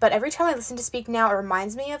seen it, but every time I listen to Speak Now, it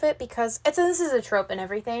reminds me of it because this is a trope and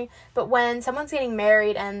everything, but when someone's getting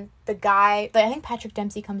married and the guy, I think Patrick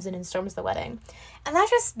Dempsey comes in and storms the wedding, and that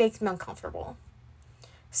just makes me uncomfortable.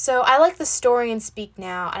 So I like the story in Speak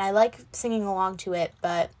Now, and I like singing along to it,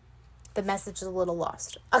 but the message is a little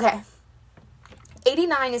lost. Okay.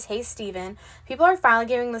 89 is Hey Steven. People are finally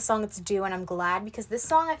giving this song its due, and I'm glad because this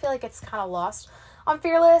song, I feel like it's kind of lost on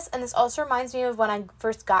Fearless, and this also reminds me of when I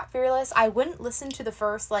first got Fearless. I wouldn't listen to the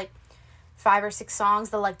first 5 or 6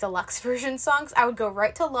 songs, the deluxe version songs. I would go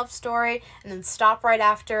right to Love Story and then stop right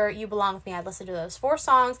after You Belong With Me. I'd listen to those 4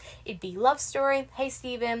 songs. It'd be Love Story, Hey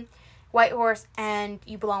Steven, White Horse, and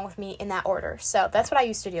You Belong With Me in that order. So that's what I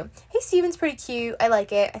used to do. Hey Steven's pretty cute. I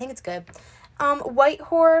like it. I think it's good. White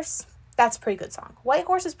Horse, that's a pretty good song. White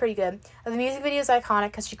Horse is pretty good. The music video is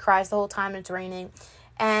iconic because she cries the whole time and it's raining.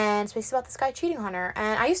 And it's basically about this guy cheating on her.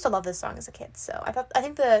 And I used to love this song as a kid, so I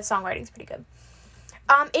think the songwriting's pretty good.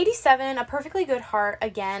 87, A Perfectly Good Heart,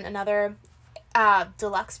 again, another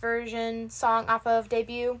deluxe version song off of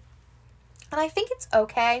Debut. And I think it's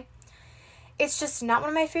okay. It's just not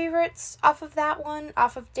one of my favorites off of that one,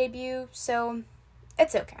 off of Debut, so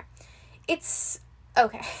it's okay. It's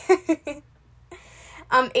okay.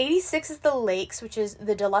 86 is The Lakes, which is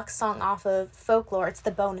the deluxe song off of Folklore. It's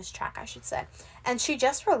the bonus track, I should say. And she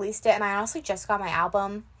just released it, and I honestly just got my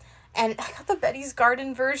album. And I got the Betty's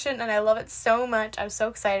Garden version, and I love it so much. I was so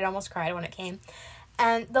excited, I almost cried when it came.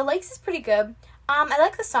 And The Lakes is pretty good. I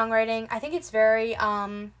like the songwriting. I think it's very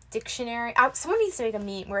dictionary. Someone needs to make a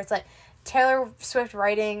meme where it's Taylor Swift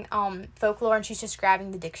writing Folklore, and she's just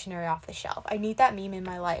grabbing the dictionary off the shelf. I need that meme in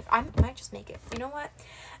my life. I might just make it. You know what?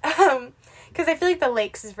 Because I feel like The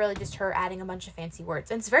Lakes is really just her adding a bunch of fancy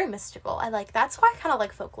words, and it's very mystical. That's why I kind of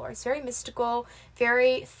like Folklore. It's very mystical,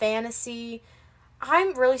 very fantasy.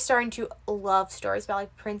 I'm really starting to love stories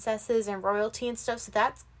about princesses and royalty and stuff, so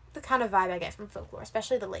that's the kind of vibe I get from Folklore,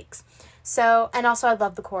 especially The Lakes. So, and also I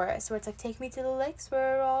love the chorus where it's take me to the lakes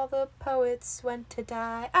where all the poets went to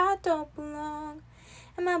die. I don't belong,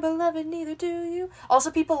 and my beloved neither do you.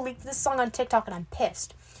 Also, people leaked this song on TikTok, and I'm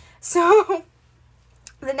pissed. So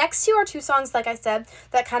the next 2 are 2 songs, like I said,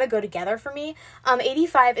 that kind of go together for me.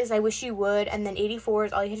 85 is I Wish You Would, and then 84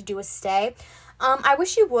 is All You Had to Do Was Stay. I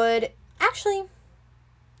Wish You Would, actually,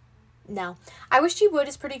 no. I Wish You Would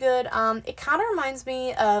is pretty good. It kind of reminds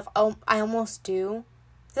me of I Almost Do.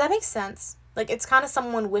 Does that make sense? It's kind of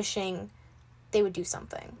someone wishing they would do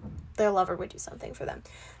something. Their lover would do something for them.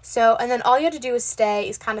 So, and then All You Had to Do Was Stay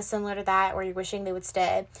is kind of similar to that, where you're wishing they would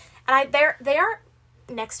stay. And they aren't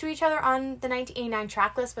next to each other on the 1989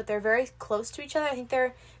 track list, but they're very close to each other. I think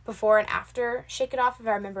they're before and after Shake It Off, if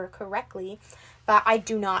I remember correctly, but I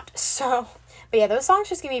do not. So, but yeah, those songs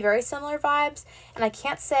just give me very similar vibes, and I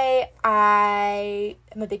can't say I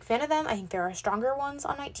am a big fan of them. I think there are stronger ones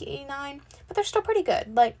on 1989, but they're still pretty good.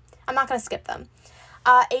 I'm not gonna skip them.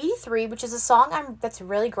 83, which is a song that's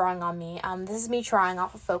really growing on me. This is Me Trying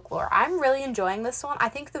off of Folklore. I'm really enjoying this one. I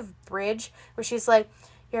think the bridge where she's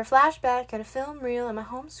you're a flashback and a film reel and my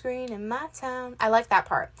home screen in my town. I like that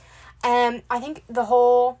part. And I think the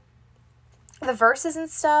verses and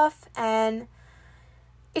stuff, and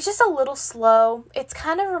it's just a little slow. It's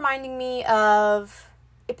kind of reminding me of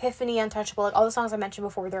Epiphany, Untouchable. All the songs I mentioned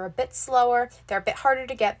before, they're a bit slower. They're a bit harder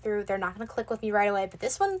to get through. They're not going to click with me right away, but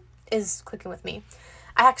this one is clicking with me.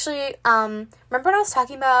 I actually, remember when I was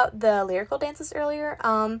talking about the lyrical dances earlier?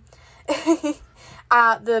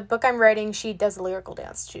 The book I'm writing, she does a lyrical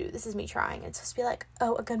dance too. This is Me Trying. It's supposed to be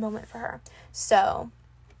a good moment for her. So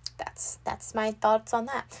that's my thoughts on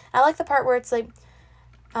that. I like the part where it's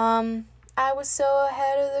I was so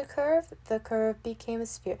ahead of the curve became a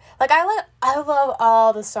sphere. I love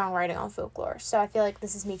all the songwriting on Folklore. So I feel like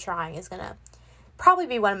This Is Me Trying is gonna probably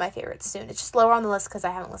be one of my favorites soon. It's just lower on the list because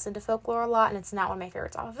I haven't listened to Folklore a lot, and it's not one of my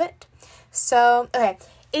favorites off of it. So, okay.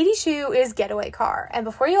 82 is Getaway Car. And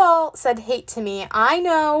before you all said hate to me, I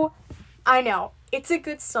know, it's a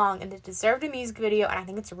good song, and it deserved a music video, and I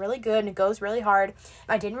think it's really good, and it goes really hard.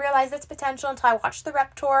 I didn't realize its potential until I watched the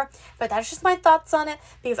Rep Tour, but that's just my thoughts on it,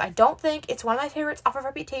 because I don't think it's one of my favorites off of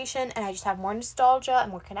Reputation, and I just have more nostalgia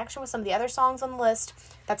and more connection with some of the other songs on the list.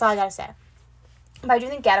 That's all I gotta say. But I do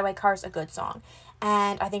think Getaway Car is a good song,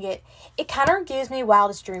 and I think it kind of gives me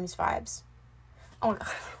Wildest Dreams vibes. Oh my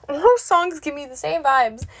god, all songs give me the same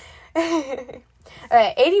vibes.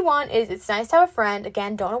 Alright, 81 is It's Nice to Have a Friend.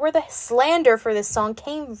 Again, don't know where the slander for this song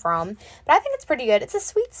came from, but I think it's pretty good. It's a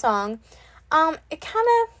sweet song. It kind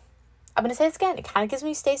of, I'm gonna say this again, it kind of gives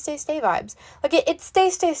me Stay, Stay, Stay vibes. It's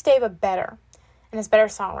Stay, Stay, Stay, but better. And it's better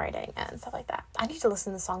songwriting and stuff like that. I need to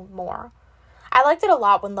listen to the song more. I liked it a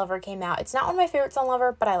lot when Lover came out. It's not one of my favorites on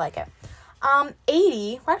Lover, but I like it.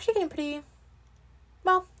 80, we're actually getting pretty,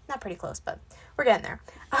 well, not pretty close, but we're getting there.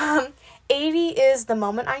 80 is The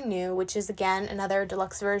Moment I Knew, which is, again, another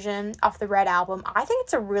deluxe version off the Red album. I think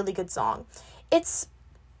it's a really good song. It's,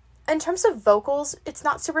 in terms of vocals, it's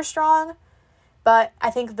not super strong, but I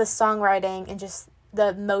think the songwriting and just the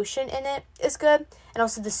emotion in it is good. And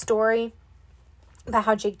also the story about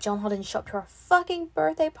how Jake Gyllenhaal didn't show up to our fucking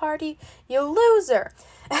birthday party. You loser!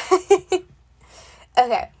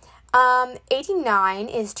 Okay. 89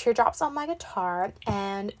 is Teardrops on My Guitar,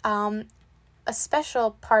 and a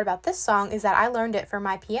special part about this song is that I learned it for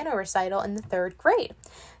my piano recital in the 3rd grade.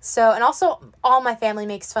 So, and also all my family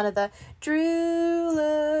makes fun of the Drew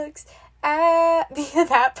looks at me,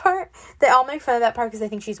 that part. They all make fun of that part because they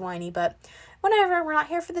think she's whiny, but whatever, we're not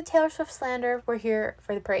here for the Taylor Swift slander, we're here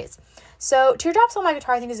for the praise. So, Teardrops on My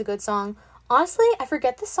Guitar I think is a good song. Honestly, I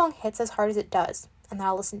forget this song hits as hard as it does, and then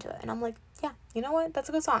I'll listen to it, and I'm like, yeah, you know what, that's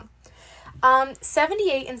a good song.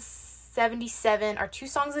 78 and 77 are 2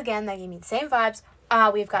 songs again that give me the same vibes.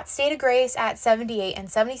 We've got State of Grace at 78, and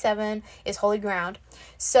 77 is Holy Ground.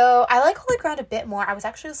 So, I like Holy Ground a bit more. I was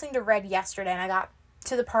actually listening to Red yesterday, and I got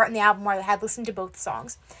to the part in the album where I had listened to both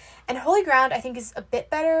songs. And Holy Ground, I think, is a bit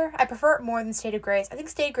better. I prefer it more than State of Grace. I think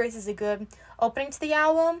State of Grace is a good opening to the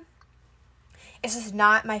album. It's just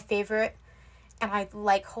not my favorite, and I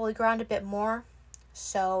like Holy Ground a bit more.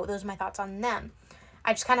 So, those are my thoughts on them.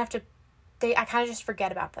 I just kind of have to, I kind of just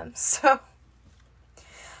forget about them, so.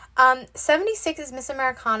 76 is Miss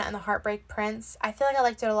Americana and the Heartbreak Prince. I feel like I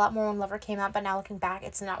liked it a lot more when Lover came out, but now looking back,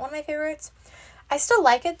 it's not one of my favorites. I still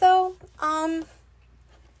like it, though. I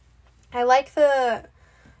like the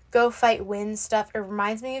Go Fight Win stuff. It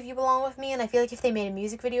reminds me of You Belong With Me, and I feel like if they made a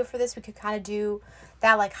music video for this, we could kind of do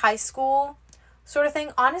that, like, high school sort of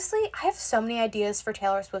thing. Honestly, I have so many ideas for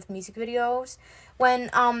Taylor Swift music videos. When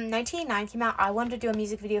 1989 came out, I wanted to do a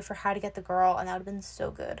music video for How to Get the Girl, and that would have been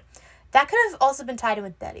so good. That could have also been tied in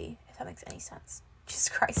with Betty, if that makes any sense. Jesus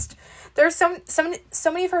Christ. There's so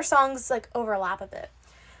many of her songs, like, overlap a bit.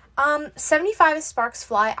 75 is Sparks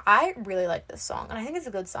Fly. I really like this song, and I think it's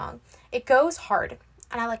a good song. It goes hard,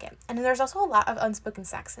 and I like it. And then there's also a lot of unspoken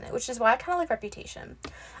sex in it, which is why I kind of like Reputation.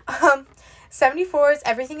 74 is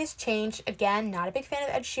Everything Has Changed. Again, not a big fan of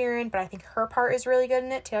Ed Sheeran, but I think her part is really good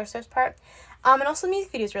in it, Taylor Swift's part. And also the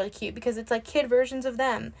music video is really cute because it's like kid versions of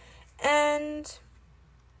them. And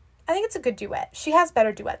I think it's a good duet. She has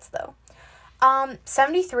better duets, though.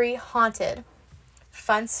 73, Haunted.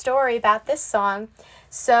 Fun story about this song.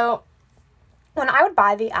 So, when I would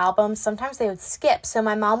buy the album, sometimes they would skip. So,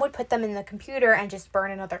 my mom would put them in the computer and just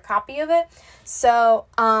burn another copy of it. So,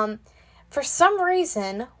 for some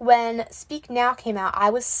reason, when Speak Now came out, I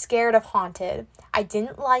was scared of Haunted. I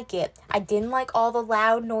didn't like it. I didn't like all the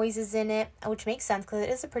loud noises in it, which makes sense because it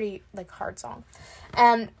is a pretty, like, hard song.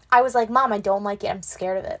 And I was like, Mom, I don't like it. I'm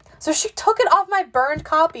scared of it. So she took it off my burned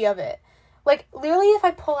copy of it. Like, literally, if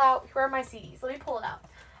I pull out, here are my CDs. Let me pull it out.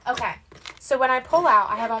 Okay. So when I pull out,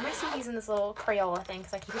 I have all my CDs in this little Crayola thing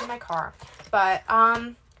because I keep it in my car. But,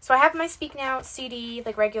 so I have my Speak Now CD,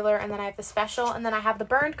 like, regular, and then I have the special, and then I have the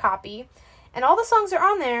burned copy. And all the songs are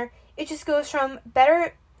on there. It just goes from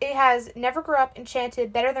Better, it has Never Grew Up,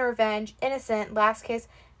 Enchanted, Better Than Revenge, Innocent, Last Kiss,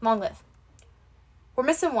 Long Live. We're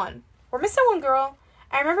missing one. We're missing one, girl.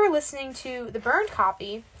 I remember listening to the burned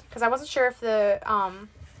copy, because I wasn't sure if the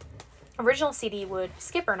original CD would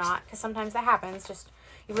skip or not, because sometimes that happens, just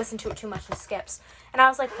you listen to it too much and it skips. And I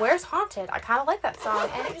was like, where's Haunted? I kind of like that song,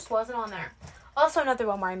 and it just wasn't on there. Also, another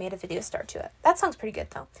one where I made a video start to it. That song's pretty good,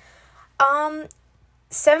 though.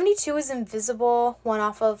 72 is Invisible, one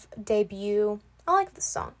off of Debut. I like this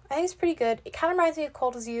song. I think it's pretty good. It kind of reminds me of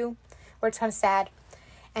Cold As You, where it's kind of sad,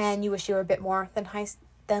 and you wish you were a bit more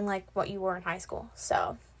than like what you were in high school.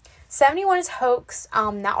 So 71 is Hoax.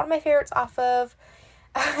 Not one of my favorites off of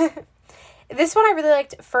this one. I really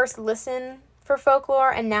liked first listen for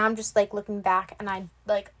Folklore, and now I'm just like looking back and I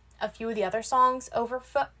like a few of the other songs over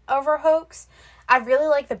Hoax. I really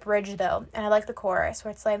like the bridge though, and I like the chorus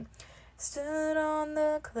where it's like, stood on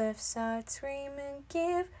the cliffside screaming,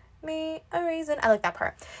 give me a reason. I like that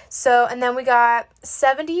part. So, and then we got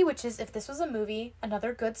 70, which is If This Was a Movie,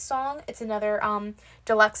 another good song. It's another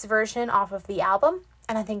deluxe version off of the album,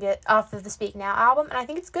 and I think it off of the Speak Now album, and I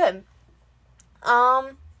think it's good.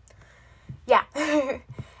 Yeah.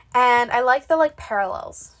 And I like the like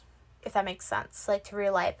parallels, if that makes sense, like to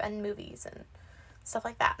real life and movies and stuff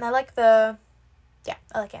like that. And I like I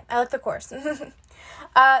like it. I like the chorus.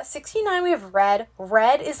 69, we have Red.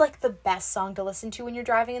 Red is like the best song to listen to when you're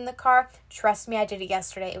driving in the car. Trust me, I did it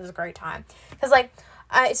yesterday. It was a great time. Because like,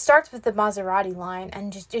 it starts with the Maserati line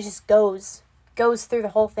and it just goes. goes through the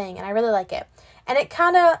whole thing, and I really like it. And it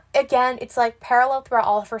kind of, again, it's like parallel throughout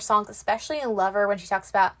all of her songs, especially in Lover when she talks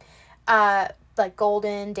about like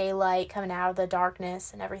golden daylight coming out of the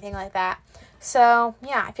darkness and everything like that. So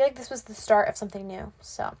yeah, I feel like this was the start of something new.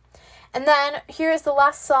 So, and then here is the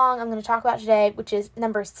last song I'm going to talk about today, which is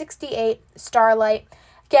number 68, Starlight.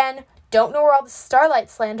 Again, don't know where all the Starlight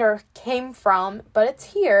slander came from, but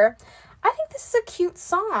it's here. I think this is a cute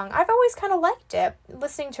song. I've always kind of liked it.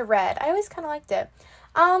 Listening to Red, I always kind of liked it.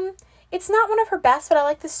 It's not one of her best, but I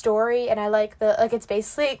like the story, and I like it's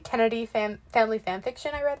basically Kennedy family fan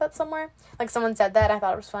fiction. I read that somewhere. Like, someone said that. I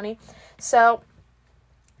thought it was funny. So,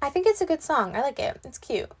 I think it's a good song. I like it. It's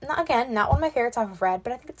cute. Not one of my favorites off of Red,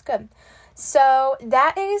 but I think it's good. So,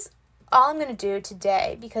 that is all I'm going to do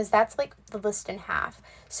today, because that's, like, the list in half.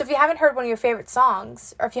 So, if you haven't heard one of your favorite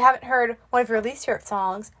songs, or if you haven't heard one of your least favorite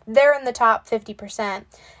songs, they're in the top 50%.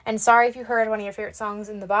 And sorry if you heard one of your favorite songs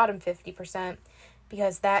in the bottom 50%.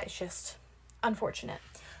 Because that is just unfortunate.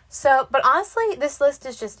 So, but honestly, this list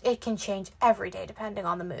is just, it can change every day depending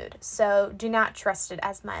on the mood. So, do not trust it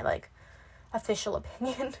as my, like, official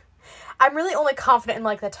opinion. I'm really only confident in,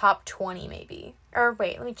 like, the top 20, maybe. Or,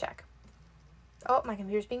 wait, let me check. Oh, my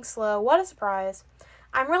computer's being slow. What a surprise.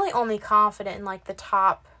 I'm really only confident in, like, the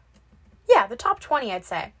top 20, I'd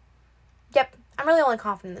say. Yep, I'm really only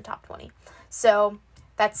confident in the top 20. So,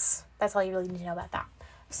 that's all you really need to know about that.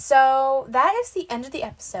 So, that is the end of the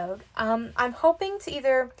episode. I'm hoping to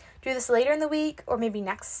either do this later in the week or maybe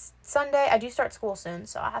next Sunday. I do start school soon,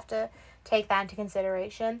 so I'll have to take that into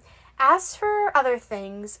consideration. As for other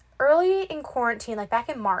things, early in quarantine, like back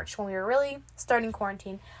in March when we were really starting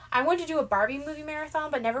quarantine, I wanted to do a Barbie movie marathon,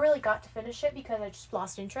 but never really got to finish it because I just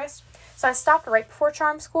lost interest. So I stopped right before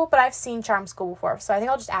Charm School, but I've seen Charm School before, so I think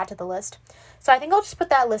I'll just add to the list. So I think I'll just put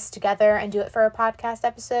that list together and do it for a podcast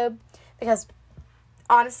episode, because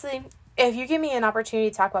honestly, if you give me an opportunity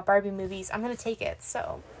to talk about Barbie movies, I'm going to take it.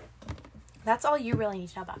 So, that's all you really need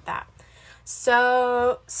to know about that.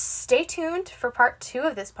 So, stay tuned for part 2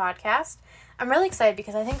 of this podcast. I'm really excited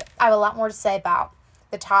because I think I have a lot more to say about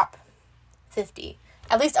the top 50.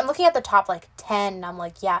 At least I'm looking at the top, 10, and I'm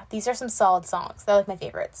like, yeah, these are some solid songs. They're, my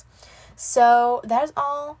favorites. So, that is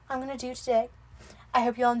all I'm going to do today. I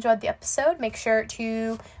hope you all enjoyed the episode. Make sure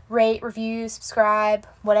to rate, review, subscribe,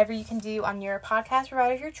 whatever you can do on your podcast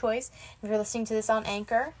provider of your choice. If you're listening to this on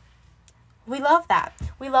Anchor, we love that.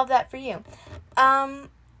 We love that for you.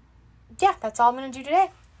 Yeah, that's all I'm going to do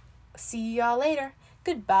today. See y'all later.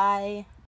 Goodbye.